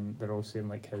Kevin, and they're all saying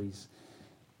how he's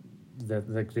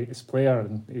the greatest player,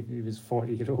 and he was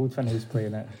 40-year-old when he was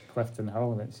playing at Clifton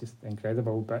Hill. It's just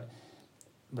incredible. But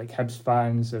Hibs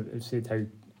fans have said how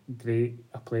great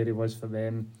a player he was for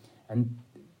them, and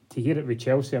to hear it with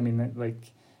Chelsea, I mean,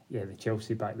 the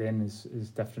Chelsea back then is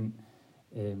different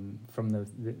from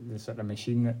the sort of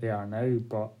machine that they are now,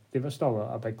 but they were still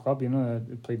a big club. They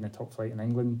played in the top flight in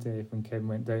England when Kevin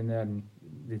went down there, and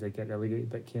they did get relegated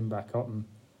but came back up, and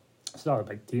still a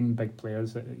big team, big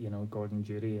players, Gordon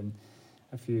Dury and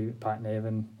a few, Pat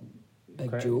Nevin,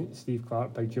 Big Joe, Steve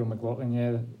Clark, Big Joe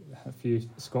McLaughlin, a few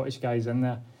Scottish guys in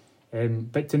there.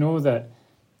 But to know that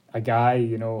a guy,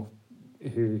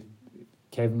 who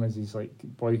Kevin was his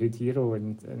boyhood hero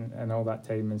and all that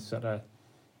time, has sort of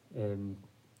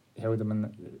held him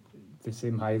in the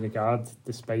same high regard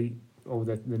despite all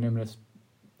the numerous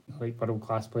world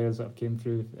class players that have came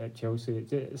through at Chelsea.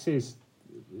 It says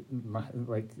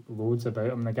loads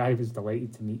about him. The guy was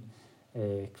delighted to meet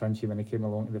Crunchie when he came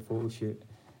along to the photo shoot,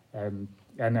 and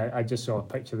I just saw a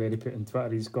picture there he put on Twitter.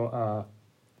 He's got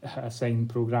a signed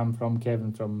programme from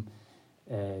Kevin from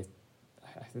I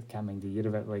can't mind the year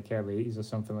of it, early 80s or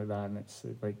something like that, and it's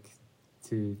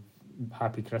to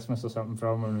Happy Christmas or something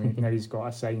from him, and now he's got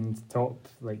a signed top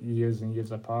years and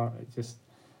years apart. It's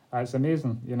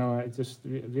amazing, it just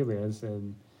really is.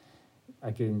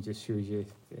 Again, just shows you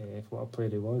what a player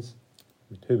he was.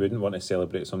 Who wouldn't want to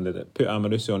celebrate somebody that put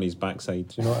Amaruso on his backside?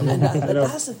 Do you know what I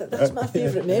mean? That's my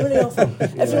favourite memory of him.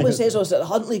 Everyone says, is it the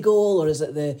Huntley goal, or is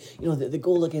it the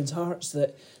goal against Hearts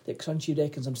that Crunchie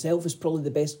reckons himself is probably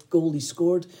the best goal he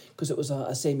scored because it was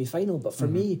a semi-final. But for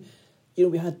me,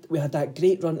 we had that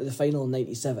great run to the final in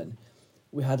 '97.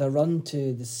 We had a run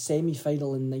to the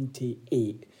semi-final in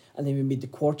 98, and then we made the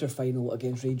quarter-final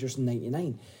against Rangers in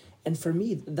 99. And for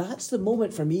me, that's the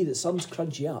moment for me that sums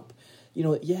Crunchie up. You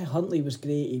know, yeah, Huntley was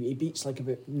great. He beats like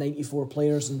about 94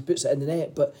 players and puts it in the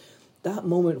net. But that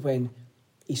moment when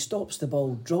he stops the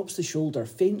ball, drops the shoulder,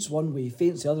 feints one way,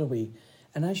 feints the other way,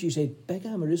 and as you said, Big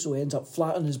Amoruso ends up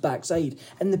flat on his backside.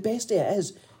 And the best of it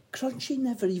is, Crunchie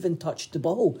never even touched the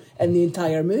ball in the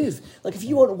entire move. Like, if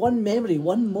you want one memory,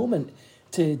 one moment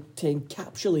to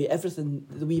encapsulate everything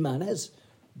the wee man is,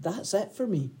 that's it for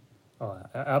me. Oh,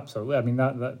 absolutely. I mean,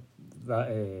 that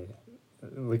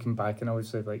looking back, and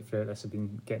obviously, like, throughout this, I've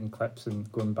been getting clips and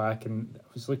going back, and I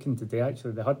was looking today,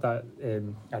 actually, they had that,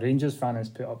 a Rangers fan has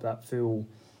put up that full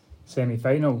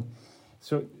semi-final.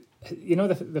 So, you know,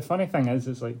 the funny thing is,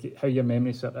 it's like how your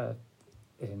memory sort of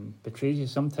betrays you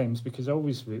sometimes, because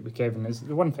always with Kevin, is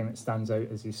the one thing that stands out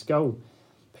is his skill.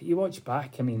 But you watch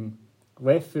back, I mean,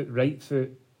 left foot, right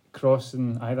foot,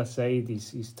 crossing either side,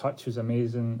 his touch was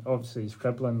amazing. Obviously, his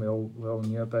dribbling we all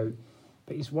knew about,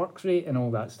 but his work rate and all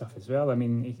that stuff as well. I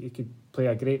mean, he could play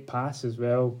a great pass as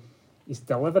well. His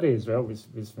delivery as well was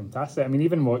fantastic. I mean,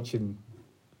 even watching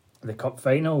the cup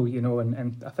final, you know,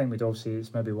 and I think we'd all say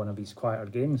it's maybe one of his quieter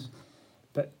games,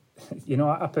 but you know,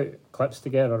 I put clips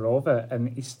together of it, and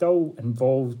he's still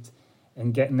involved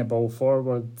in getting the ball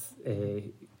forward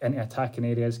into attacking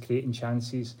areas, creating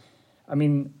chances. I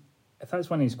mean, if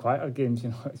that's one of his quieter games, you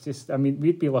know, it's just, I mean,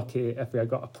 we'd be lucky if we had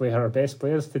got our best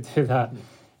players to do that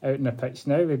out in the pitch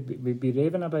now. We'd be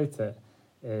raving about it.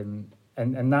 And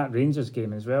that Rangers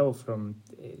game as well from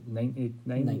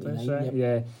 99, right?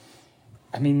 Yeah.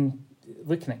 I mean,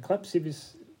 looking at clips, he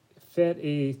was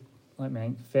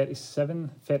 37,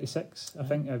 36, I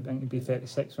think he'd be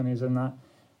 36 when he was in that.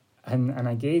 And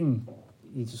again,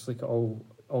 you just look at all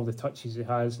the touches he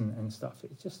has and stuff.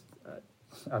 It's just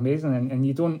amazing. And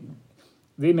you don't,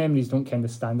 the memories don't kind of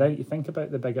stand out. You think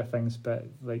about the bigger things, but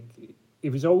like, he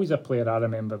was always a player, I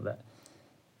remember, that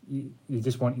you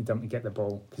just wanted him to get the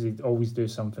ball, because he'd always do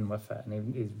something with it,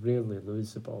 and he'd rarely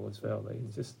lose the ball as well. Like,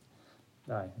 he's just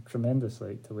tremendous,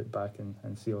 like, to look back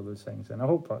and see all those things. And I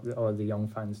hope all of the young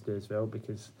fans do as well,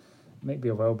 because it might be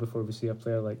a while before we see a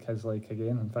player like his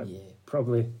again. In fact,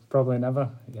 probably never,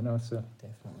 you know, so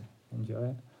Definitely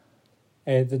enjoy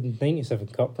it. The 97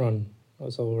 Cup run,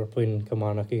 that's all we're playing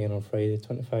Kilmarnock again on Friday,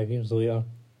 25 years later.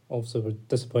 Obviously, we're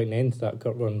disappointing end to that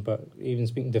Cup run, but even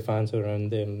speaking to fans who are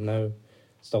around there now,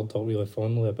 still talk really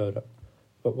fondly about it.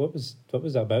 But what was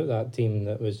it about that team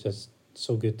that was just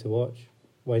so good to watch?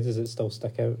 Why does it still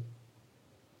stick out?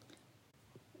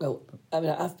 Well, I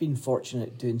mean, I've been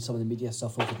fortunate doing some of the media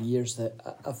stuff over the years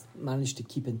that I've managed to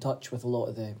keep in touch with a lot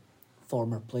of the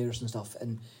former players and stuff,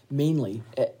 and mainly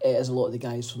it is a lot of the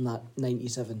guys from that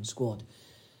 97 squad.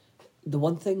 The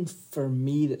one thing for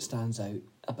me that stands out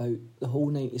about the whole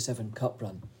 97 Cup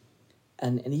run,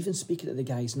 and even speaking to the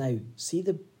guys now, see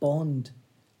the bond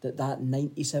that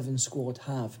 97 squad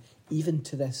have, even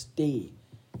to this day,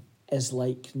 is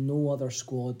like no other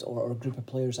squad or group of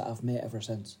players that I've met ever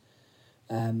since.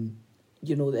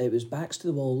 You know, it was backs to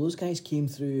the wall. Those guys came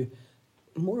through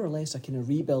more or less a kind of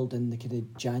rebuild in the kind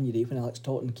of January when Alex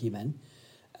Totten came in.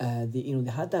 They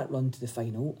had that run to the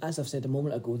final. As I've said a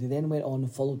moment ago, they then went on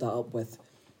and followed that up with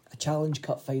a Challenge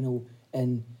Cup final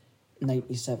in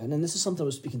 97. And this is something I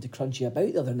was speaking to Crunchie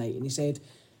about the other night, and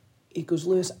he goes,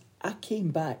 Lewis, I came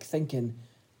back thinking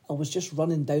I was just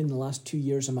running down the last 2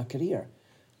 years of my career,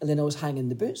 and then I was hanging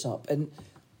the boots up. And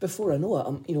before I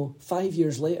know it, 5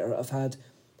 years later, I've had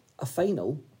a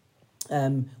final.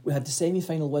 We had the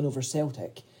semi-final win over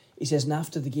Celtic. He says, and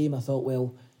after the game, I thought,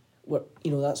 well,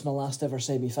 that's my last ever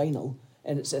semi-final,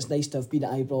 and it's nice to have been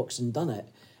at Ibrox and done it.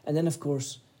 And then, of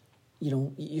course,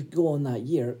 you go on that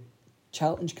year,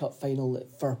 Challenge Cup final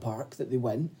at Fir Park that they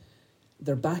win.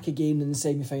 They're back again in the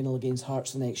semi-final against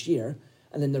Hearts the next year,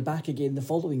 and then they're back again the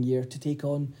following year to take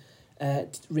on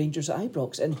Rangers at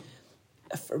Ibrox. And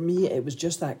for me, it was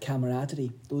just that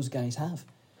camaraderie those guys have.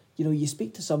 You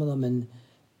speak to some of them, and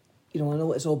I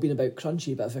know it's all been about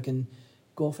Crunchie, but if I can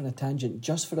go off on a tangent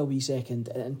just for a wee second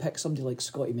and pick somebody like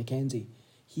Scotty McKenzie,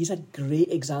 he's a great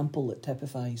example that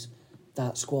typifies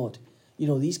that squad.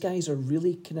 These guys are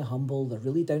really kind of humble, they're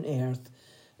really down to earth,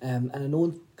 and I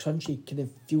know Crunchie kind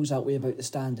of feels that way about the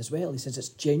stand as well. He says it's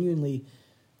genuinely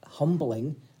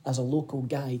humbling as a local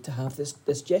guy to have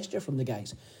this gesture from the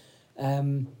guys.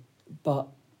 But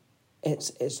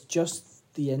it's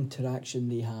just the interaction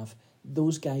they have.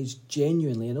 Those guys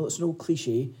genuinely, I know it's no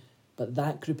cliche, but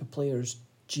that group of players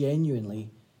genuinely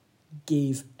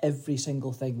gave every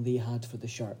single thing they had for the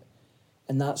shirt.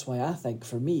 And that's why I think,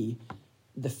 for me,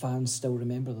 the fans still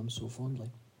remember them so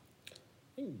fondly.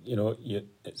 you know,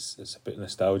 it's a bit of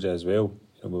nostalgia as well.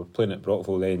 You know, we were playing at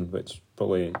Brockville then, which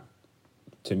probably,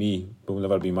 to me, will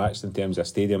never be matched in terms of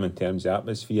stadium, in terms of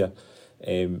atmosphere.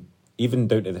 Even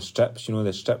down to the strips, you know,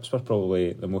 the strips were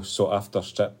probably the most sought after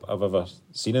strip I've ever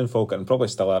seen in Falkirk, and probably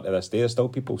still are to this day. There's still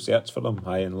people search for them,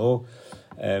 high and low.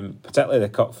 Particularly the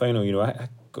cup final, you know, I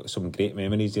got some great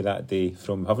memories of that day,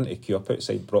 from having to queue up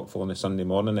outside Brockville on a Sunday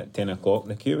morning at 10 o'clock.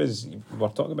 The queue was, we're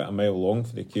talking about a mile long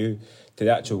for the queue, to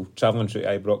the actual travelling through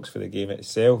to Ibrox for the game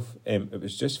itself. It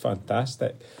was just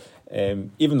fantastic.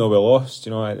 Even though we lost,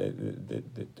 you know,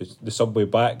 the subway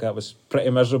back, that was pretty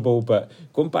miserable. But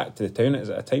going back to the town, it was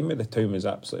at a time where the town was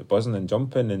absolutely buzzing and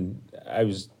jumping, and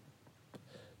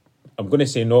I'm going to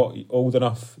say not old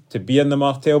enough to be in the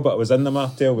Martel, but I was in the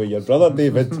Martel with your brother,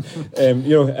 David.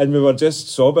 You know, and we were just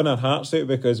sobbing our hearts out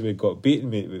because we got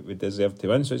beaten. We deserved to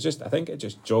win. So it's just, I think it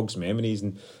just jogs memories,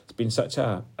 and it's been such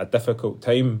a difficult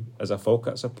time as a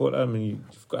Falkirk supporter. I mean,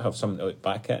 you've got to have something to look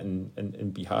back at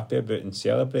and be happy about and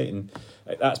celebrate. And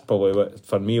that's probably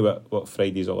what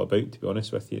Friday's all about, to be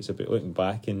honest with you. It's about looking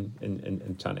back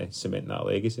and trying to cement that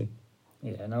legacy.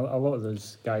 Yeah, and a lot of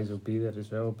those guys will be there as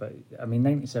well. But I mean,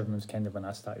 '97 was kind of when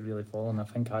I started really following. I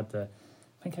think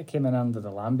I came in under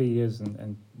the Lambie years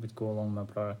and would go along with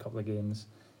my brother a couple of games,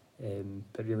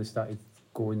 but really started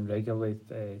going regularly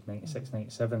 '96,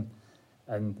 '97.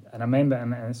 And I remember,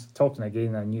 and it's talking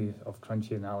again, I knew of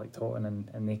Crunchie and Alec Totten,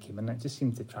 and they came in. It just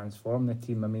seemed to transform the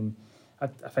team. I mean, I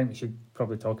think we should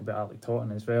probably talk about Alec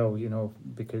Totten as well, you know,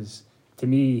 because to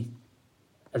me,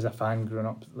 as a fan growing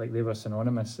up, like, they were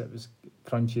synonymous. It was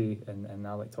Crunchie and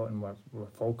Alec Totten were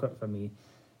Falkirk for me,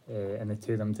 and the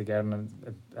two of them together.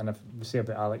 And if we say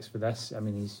about Alex for this, I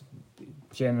mean, he's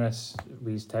generous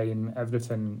with his time,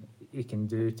 everything he can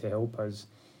do to help us.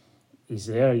 He's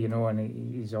there, you know, and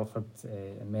he's offered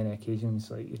on many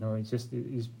occasions. Like, you know,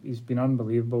 he's been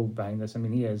unbelievable behind this. I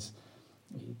mean, he is,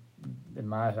 in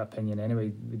my opinion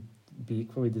anyway, would be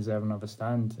equally deserving of a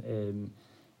stand.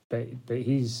 But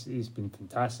he's been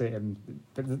fantastic,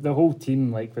 but the whole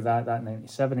team, like with that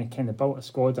 '97, he kind of built a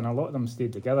squad, and a lot of them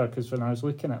stayed together. Because when I was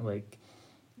looking at like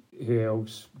who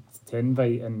else to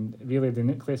invite, and really the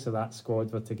nucleus of that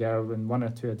squad were together, and one or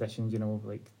two additions, you know,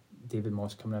 like David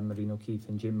Moss coming in, Maureen O'Keefe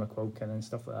and Jane McQuilkin and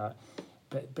stuff like that.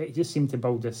 But it just seemed to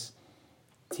build this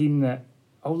team that,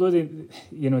 although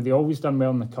they always done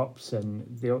well in the cups, and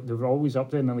they were always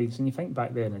up there in the leagues. And you think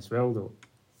back then as well, though,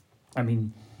 I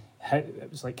mean, it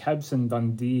was like Hibs and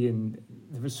Dundee, and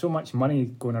there was so much money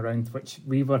going around, which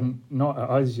we weren't, not at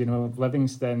us, you know.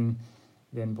 Livingston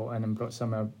then bought in and brought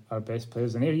some of our best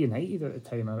players, and Ayr United at the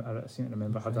time, I seem to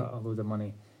remember, had a load of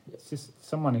money. It's just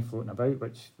some money floating about,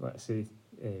 which, let's say,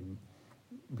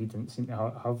 we didn't seem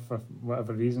to have for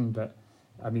whatever reason. But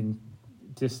I mean,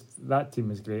 just that team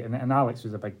was great, and Alex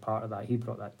was a big part of that. He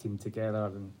brought that team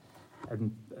together, and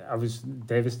I was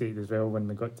devastated as well when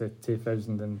we got to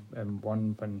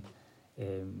 2001, when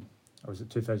or was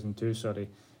it 2002? Sorry,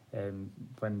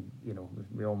 when, you know,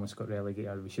 we almost got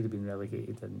relegated, or we should have been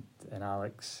relegated, and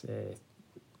Alex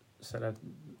sort of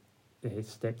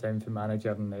stepped down for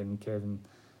manager, and then Kevin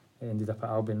ended up at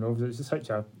Albion Rovers. It was just such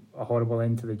a horrible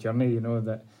end to the journey, you know,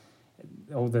 that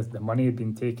all the money had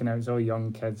been taken out. It was all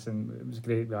young kids, and it was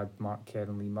great. We had Mark Kerr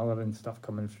and Lee Miller and stuff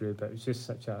coming through, but it was just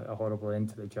such a horrible end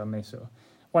to the journey. So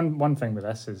one thing with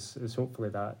this is hopefully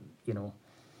that, you know,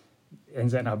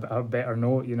 ends it on a better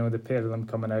note, you know, the pair of them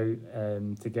coming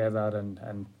out together,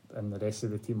 and the rest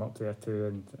of the team up there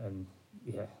too, and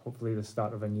yeah, hopefully the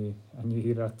start of a new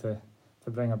era to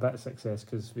bring a bit of success,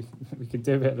 because we could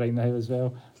do it right now as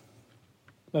well.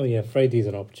 Well, yeah, Friday's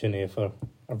an opportunity for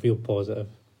a real positive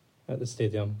at the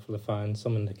stadium for the fans,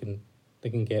 something they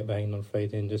can get behind on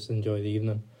Friday and just enjoy the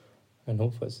evening, and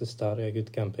hopefully it's the start of a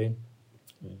good campaign.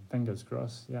 Yeah. Fingers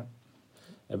crossed, yeah.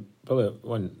 Probably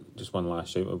one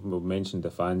last shout. We've mentioned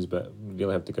the fans, but we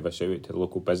really have to give a shout out to the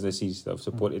local businesses that have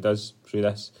supported us through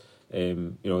this.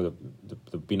 You know,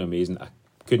 they've been amazing. I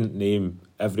couldn't name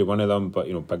every one of them, but,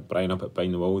 you know, Big Brian up at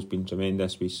Behind the Wall has been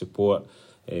tremendous. We support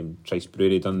Trice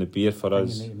Brewery done the beer for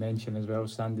us. You need to mention as well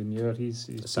Sandy Muir. He's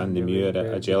Sandy Muir at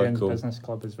Angelico Business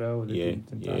Club as well.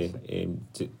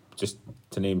 Just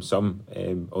to name some.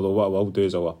 Although what I will do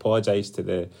is I'll apologise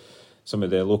to some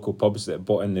of the local pubs that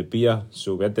bought in the beer.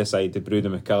 So we had decided to brew the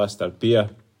McAllister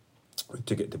beer. We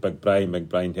took it to Big Brian. Big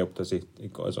Brian helped us. He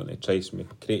got us onto Trice, and we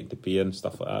created the beer and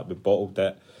stuff like that. We bottled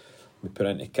it. We put it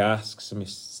into casks, and we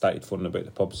started phoning about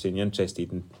the pubs saying you're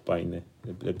interested in buying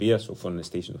the beer. So phoning the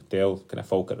Station Hotel, kind of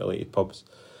Falkirk related pubs.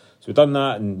 So we done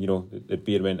that, and, you know, the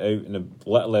beer went out, and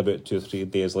literally about 2 or 3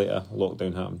 days later,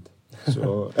 lockdown happened.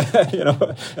 So,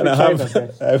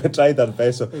 and we tried our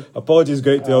best. So apologies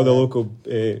go out to all the local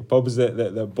pubs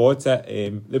that bought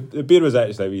it. The beer was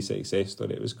actually a wee success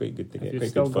story. It was quite good to get.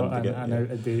 Quite good fun to get. An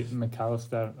out-of-date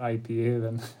McAllister IPA,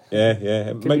 then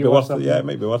it might be worth it. Yeah, it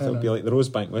might be worth it. It'll be like the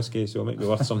Rosebank whiskey, so it might be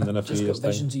worth something in a few years' Just got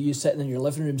time. visions of you sitting in your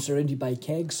living room surrounded by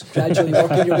kegs, gradually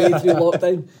working your way through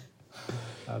lockdown.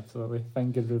 Absolutely,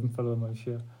 find good room for them, I'm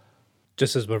sure.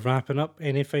 Just as we're wrapping up,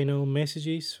 any final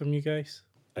messages from you guys?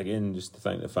 Again, just to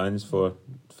thank the fans for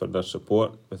their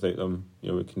support. Without them,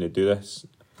 we couldn't do this.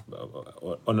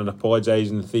 On an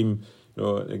apologising theme,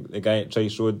 the guy at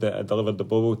Trice Road that I delivered the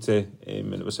bubble to,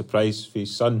 and it was a surprise for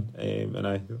his son, and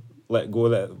I let go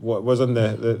that what was in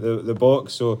the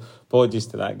box. So apologies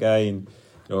to that guy. And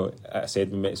I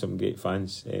said we met some great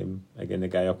fans. Again, the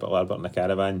guy up at Larbert in the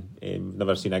caravan.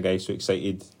 Never seen a guy so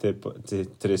excited to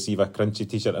receive a Crunchie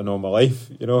t-shirt in all my life.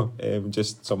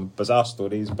 Just some bizarre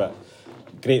stories, but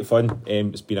great fun.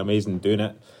 It's been amazing doing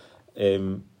it.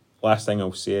 Last thing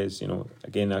I'll say is,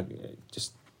 again,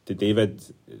 just to David,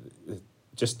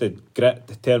 just the grit,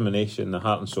 determination, the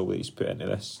heart and soul that he's put into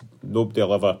this. Nobody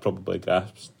will ever probably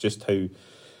grasp just how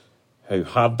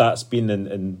hard that's been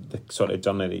and the sort of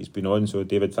journey that he's been on. So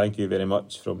David, thank you very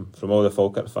much from all the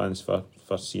Falkirk fans for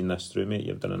seeing this through, mate.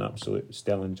 You've done an absolute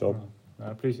sterling job. I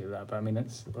appreciate that, but I mean,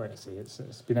 it's like I say,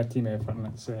 it's been a team effort, and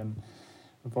it's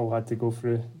we've all had to go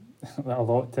through a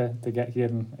lot to get here,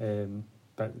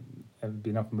 but it's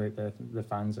been nothing but the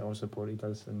fans that all supported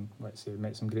us, and like I say, we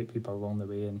met some great people along the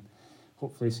way, and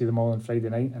hopefully see them all on Friday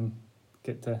night and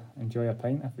get to enjoy a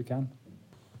pint if we can.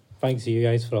 Thanks to you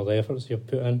guys for all the efforts you've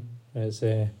put in. It's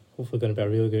hopefully going to be a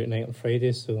really great night on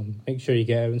Friday, so make sure you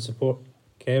get out and support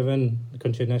Kevin, the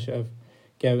Crunchie Initiative,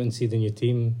 get out and see the new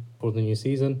team for the new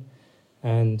season,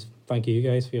 and thank you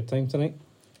guys for your time tonight.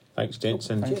 Thanks, gents,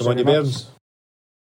 and Thanks come on, you very much. Bears.